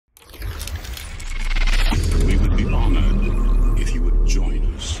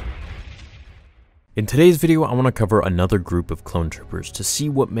In today's video, I want to cover another group of clone troopers to see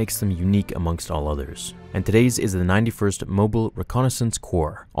what makes them unique amongst all others. And today's is the 91st Mobile Reconnaissance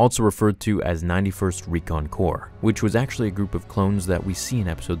Corps, also referred to as 91st Recon Corps, which was actually a group of clones that we see in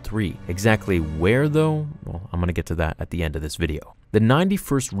episode 3. Exactly where though? Well, I'm going to get to that at the end of this video. The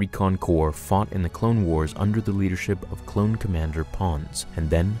 91st Recon Corps fought in the Clone Wars under the leadership of Clone Commander Pons, and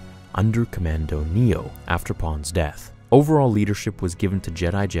then under Commando Neo after Pons' death. Overall leadership was given to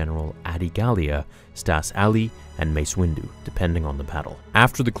Jedi General Adi Gallia, Stas Ali, and Mace Windu, depending on the battle.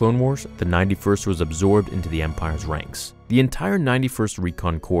 After the Clone Wars, the 91st was absorbed into the Empire's ranks. The entire 91st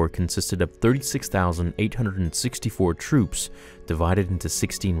Recon Corps consisted of 36,864 troops divided into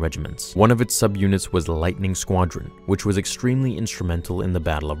 16 regiments. One of its subunits was the Lightning Squadron, which was extremely instrumental in the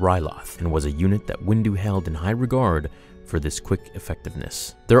Battle of Ryloth, and was a unit that Windu held in high regard for this quick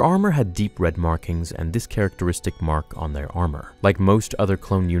effectiveness. Their armor had deep red markings and this characteristic mark on their armor. Like most other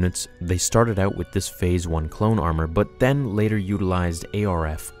clone units, they started out with this Phase 1 clone armor, but then later utilized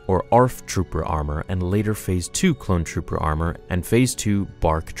ARF or ARF trooper armor, and later Phase 2 clone trooper armor and Phase 2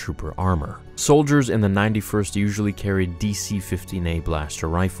 BARC trooper armor. Soldiers in the 91st usually carried DC-15A blaster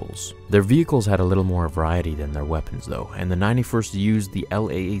rifles. Their vehicles had a little more variety than their weapons though, and the 91st used the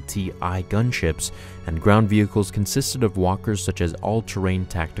LAAT-I gunships, and ground vehicles consisted of walkers such as all-terrain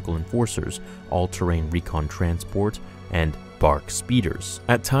tactical enforcers, all-terrain recon transport, and BARC speeders.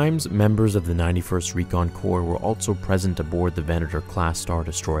 At times, members of the 91st Recon Corps were also present aboard the Venator-class Star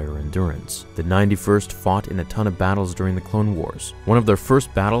Destroyer Endurance. The 91st fought in a ton of battles during the Clone Wars. One of their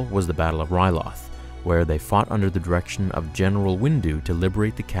first battle was the Battle of Ryloth, where they fought under the direction of General Windu to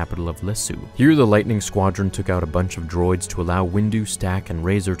liberate the capital of Lesu. Here, the Lightning Squadron took out a bunch of droids to allow Windu, Stack, and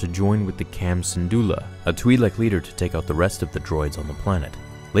Razor to join with the Cam Syndulla, a Twi'lek leader, to take out the rest of the droids on the planet.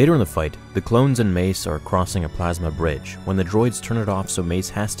 Later in the fight, the clones and Mace are crossing a plasma bridge when the droids turn it off, so Mace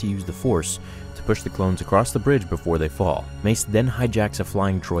has to use the Force to push the clones across the bridge before they fall. Mace then hijacks a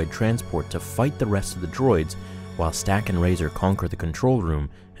flying droid transport to fight the rest of the droids, while Stack and Razor conquer the control room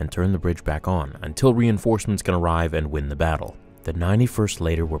and turn the bridge back on until reinforcements can arrive and win the battle. The 91st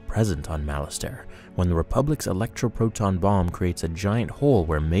later were present on Malastare when the Republic's electroproton bomb creates a giant hole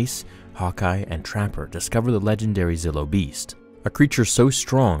where Mace, Hawkeye, and Trapper discover the legendary Zillo Beast, a creature so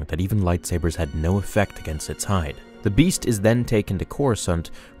strong that even lightsabers had no effect against its hide. The beast is then taken to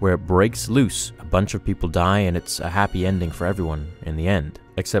Coruscant, where it breaks loose, a bunch of people die, and it's a happy ending for everyone in the end.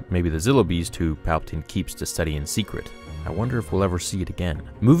 Except maybe the Zillo Beast, who Palpatine keeps to study in secret. I wonder if we'll ever see it again.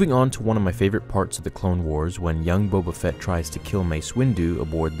 Moving on to one of my favorite parts of the Clone Wars, when young Boba Fett tries to kill Mace Windu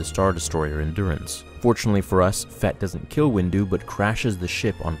aboard the Star Destroyer Endurance. Fortunately for us, Fett doesn't kill Windu, but crashes the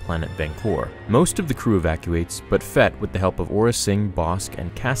ship on planet Vancouver. Most of the crew evacuates, but Fett, with the help of Aurra Sing, Bossk,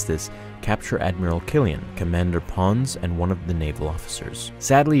 and Castus, capture Admiral Killian, Commander Pons, and one of the naval officers.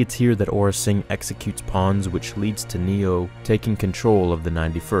 Sadly, it's here that Aurra Sing executes Pons, which leads to Neo taking control of the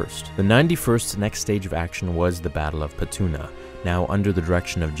 91st. The 91st's next stage of action was the Battle of Patuna, now under the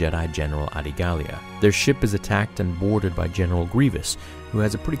direction of Jedi General Adi Gallia. Their ship is attacked and boarded by General Grievous, who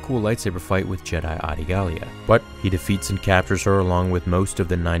has a pretty cool lightsaber fight with Jedi Adi Gallia, but he defeats and captures her along with most of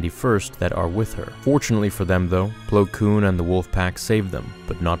the 91st that are with her. Fortunately for them though, Plo Koon and the Wolf Pack save them,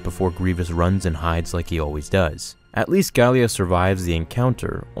 but not before Grievous runs and hides like he always does. At least Gallia survives the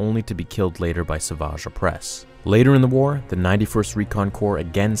encounter, only to be killed later by Savage Opress. Later in the war, the 91st Recon Corps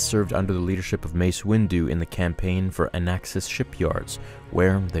again served under the leadership of Mace Windu in the campaign for Anaxis shipyards,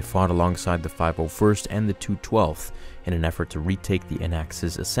 where they fought alongside the 501st and the 212th in an effort to retake the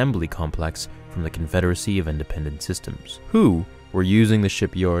Anaxis assembly complex from the Confederacy of Independent Systems, who were using the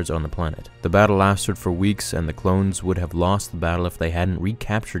shipyards on the planet. The battle lasted for weeks, and the clones would have lost the battle if they hadn't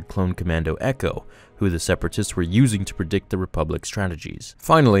recaptured Clone Commando Echo, who the Separatists were using to predict the Republic's strategies.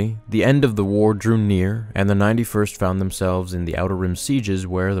 Finally, the end of the war drew near, and the 91st found themselves in the Outer Rim sieges,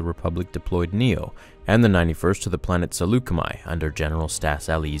 where the Republic deployed Neo and the 91st to the planet Saleucami under General Stas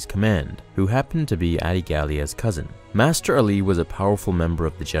Ali's command, who happened to be Adi Gallia's cousin. Master Ali was a powerful member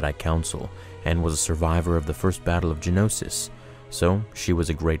of the Jedi Council, and was a survivor of the First Battle of Geonosis, so she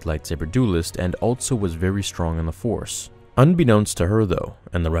was a great lightsaber duelist and also was very strong in the Force. Unbeknownst to her though,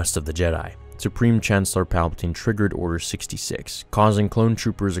 and the rest of the Jedi, Supreme Chancellor Palpatine triggered Order 66, causing clone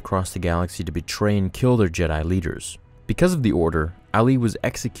troopers across the galaxy to betray and kill their Jedi leaders. Because of the order, Ali was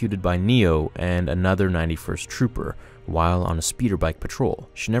executed by Neo and another 91st trooper while on a speeder bike patrol.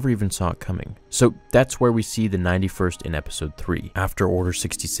 She never even saw it coming. So that's where we see the 91st in episode 3. After Order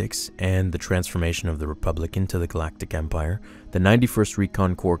 66 and the transformation of the Republic into the Galactic Empire, the 91st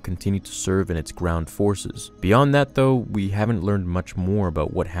Recon Corps continued to serve in its ground forces. Beyond that though, we haven't learned much more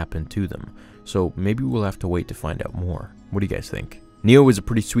about what happened to them, so maybe we'll have to wait to find out more. What do you guys think? Neo is a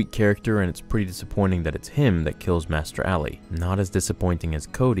pretty sweet character, and it's pretty disappointing that it's him that kills Master Ali. Not as disappointing as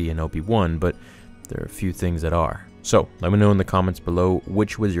Cody and Obi-Wan, but there are a few things that are. So, let me know in the comments below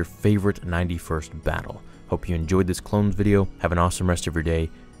which was your favorite 91st battle. Hope you enjoyed this clones video, have an awesome rest of your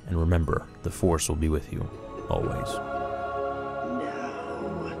day, and remember, the Force will be with you, always.